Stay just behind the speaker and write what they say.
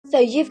So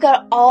you've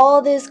got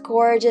all this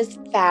gorgeous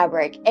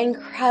fabric,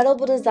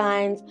 incredible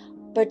designs,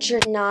 but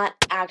you're not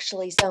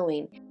actually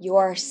sewing. You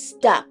are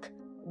stuck,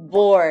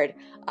 bored,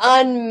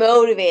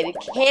 unmotivated,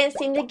 can't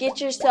seem to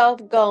get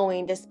yourself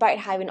going despite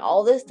having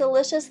all this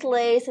delicious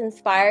lace,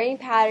 inspiring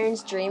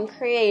patterns, dream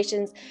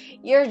creations.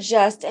 You're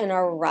just in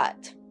a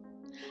rut.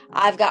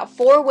 I've got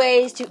 4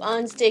 ways to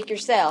unstick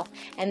yourself,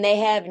 and they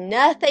have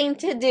nothing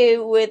to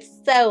do with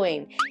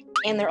sewing,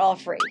 and they're all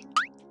free.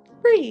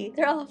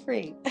 They're all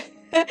free.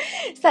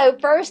 So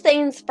first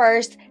things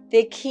first,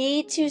 the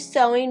key to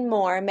sewing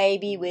more may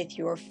be with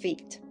your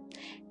feet.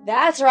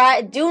 That's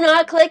right, do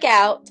not click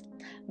out,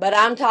 but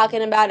I'm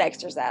talking about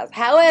exercise.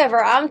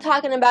 However, I'm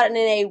talking about it in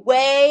a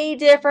way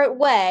different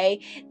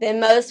way than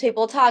most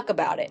people talk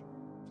about it.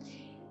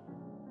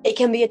 It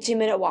can be a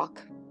 2-minute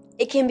walk.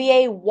 It can be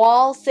a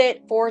wall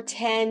sit for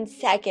 10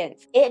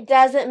 seconds. It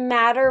doesn't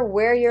matter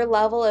where your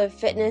level of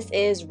fitness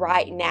is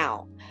right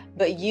now.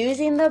 But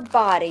using the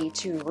body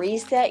to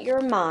reset your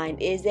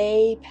mind is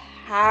a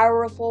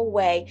powerful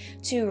way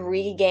to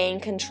regain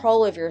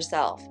control of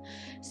yourself.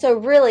 So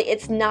really,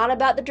 it's not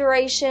about the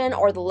duration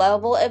or the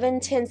level of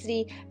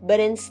intensity, but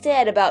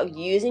instead about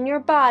using your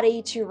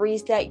body to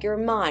reset your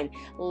mind,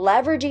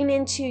 leveraging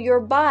into your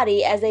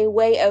body as a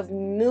way of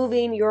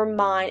moving your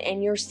mind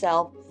and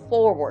yourself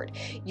forward.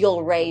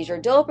 You'll raise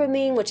your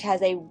dopamine, which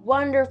has a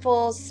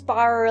wonderful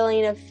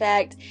spiraling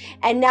effect,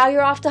 and now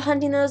you're off to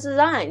hunting those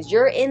designs.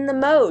 You're in the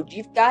mode.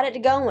 You've got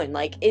it going.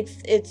 Like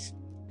it's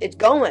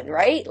going,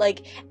 right?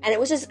 Like, and it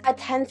was just a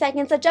 10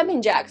 seconds of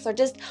jumping jacks or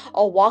just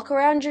a walk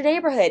around your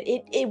neighborhood.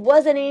 It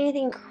wasn't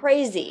anything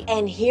crazy.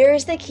 And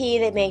here's the key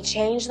that may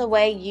change the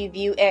way you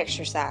view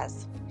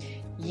exercise.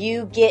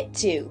 You get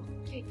to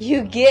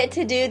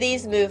do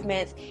these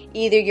movements.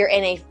 Either you're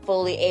in a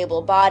fully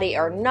able body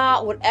or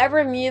not.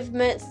 Whatever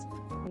movements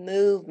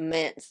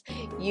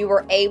you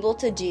are able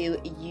to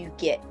do, you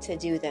get to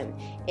do them.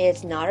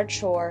 It's not a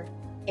chore.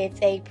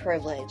 It's a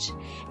privilege.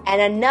 And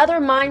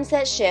another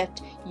mindset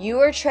shift, you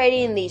are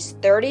trading these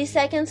 30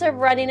 seconds of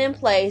running in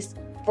place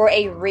for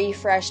a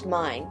refreshed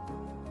mind.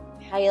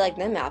 How you like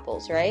them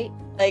apples, right?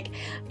 Like,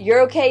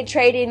 you're okay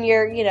trading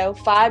your,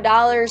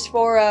 $5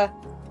 for a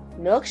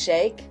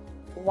milkshake.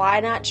 Why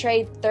not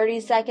trade 30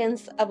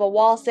 seconds of a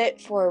wall sit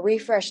for a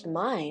refreshed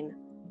mind?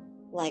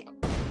 Like,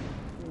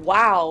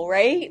 wow,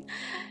 right?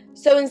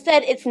 So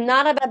instead, it's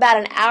not about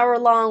an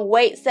hour-long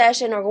weight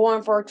session or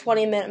going for a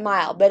 20-minute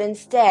mile, but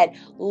instead,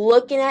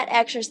 looking at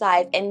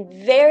exercise and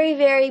very,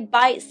 very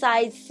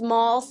bite-sized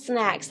small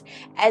snacks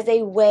as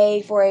a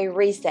way for a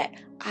reset.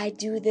 I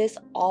do this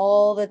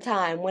all the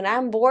time when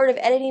I'm bored of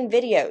editing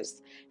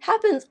videos.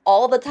 Happens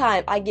all the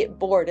time. I get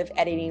bored of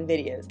editing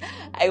videos.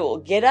 I will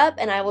get up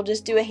and I will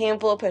just do a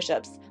handful of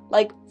push-ups,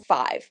 like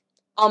 5,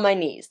 on my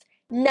knees.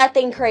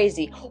 Nothing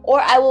crazy. Or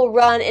I will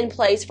run in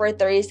place for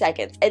 30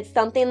 seconds. It's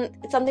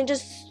something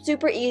just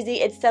super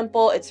easy. It's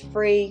simple. It's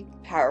free.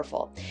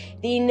 Powerful.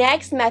 The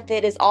next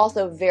method is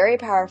also very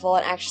powerful,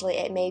 and actually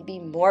it may be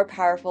more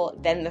powerful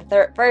than the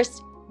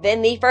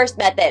first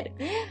method.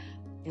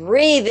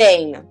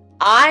 Breathing.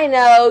 I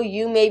know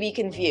you may be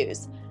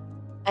confused.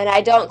 And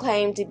I don't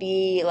claim to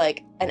be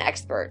like an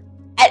expert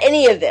at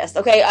any of this,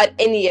 okay? At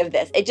any of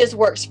this. It just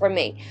works for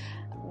me.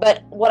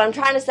 But what I'm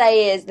trying to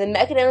say is the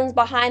mechanisms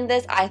behind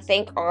this, I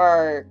think,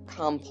 are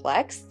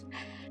complex.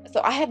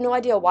 So I have no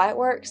idea why it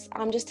works.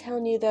 I'm just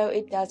telling you, though,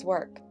 it does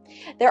work.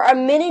 There are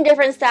many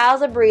different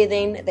styles of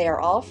breathing. They are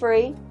all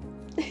free,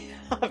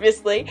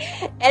 obviously.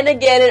 And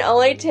again, it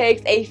only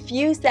takes a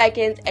few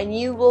seconds and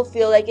you will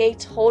feel like a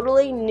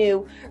totally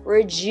new,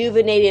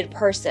 rejuvenated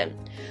person.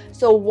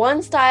 So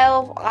one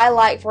style I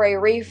like for a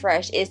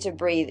refresh is to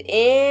breathe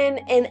in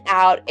and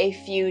out a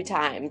few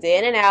times.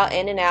 In and out,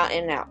 in and out,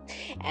 in and out.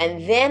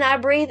 And then I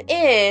breathe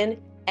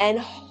in and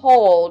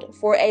hold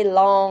for a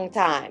long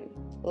time.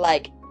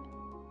 Like,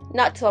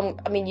 not till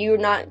you're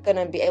not going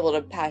to be able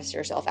to pass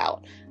yourself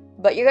out.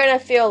 But you're going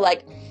to feel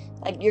like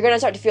you're going to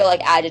start to feel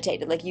like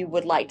agitated. Like you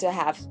would like to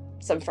have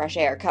some fresh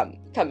air come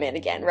in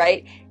again,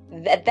 right?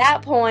 At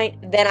that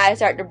point, then I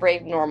start to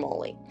breathe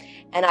normally.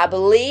 And I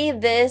believe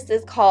this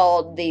is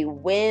called the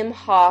Wim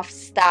Hof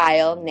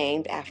style,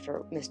 named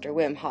after Mr.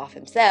 Wim Hof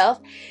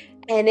himself.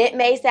 And it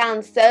may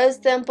sound so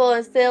simple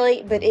and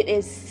silly, but it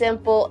is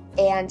simple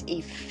and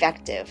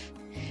effective.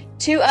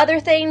 2 other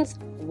things,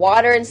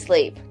 water and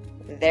sleep.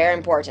 They're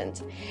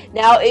important.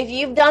 Now, if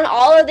you've done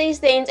all of these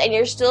things and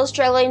you're still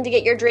struggling to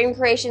get your dream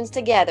creations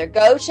together,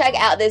 go check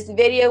out this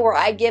video where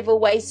I give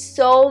away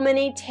so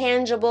many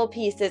tangible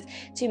pieces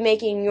to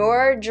making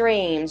your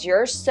dreams,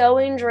 your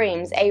sewing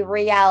dreams, a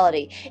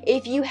reality.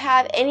 If you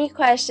have any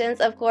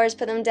questions, of course,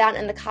 put them down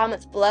in the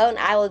comments below and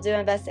I will do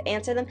my best to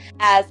answer them.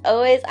 As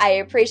always, I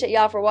appreciate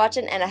y'all for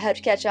watching and I hope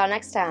to catch y'all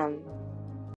next time.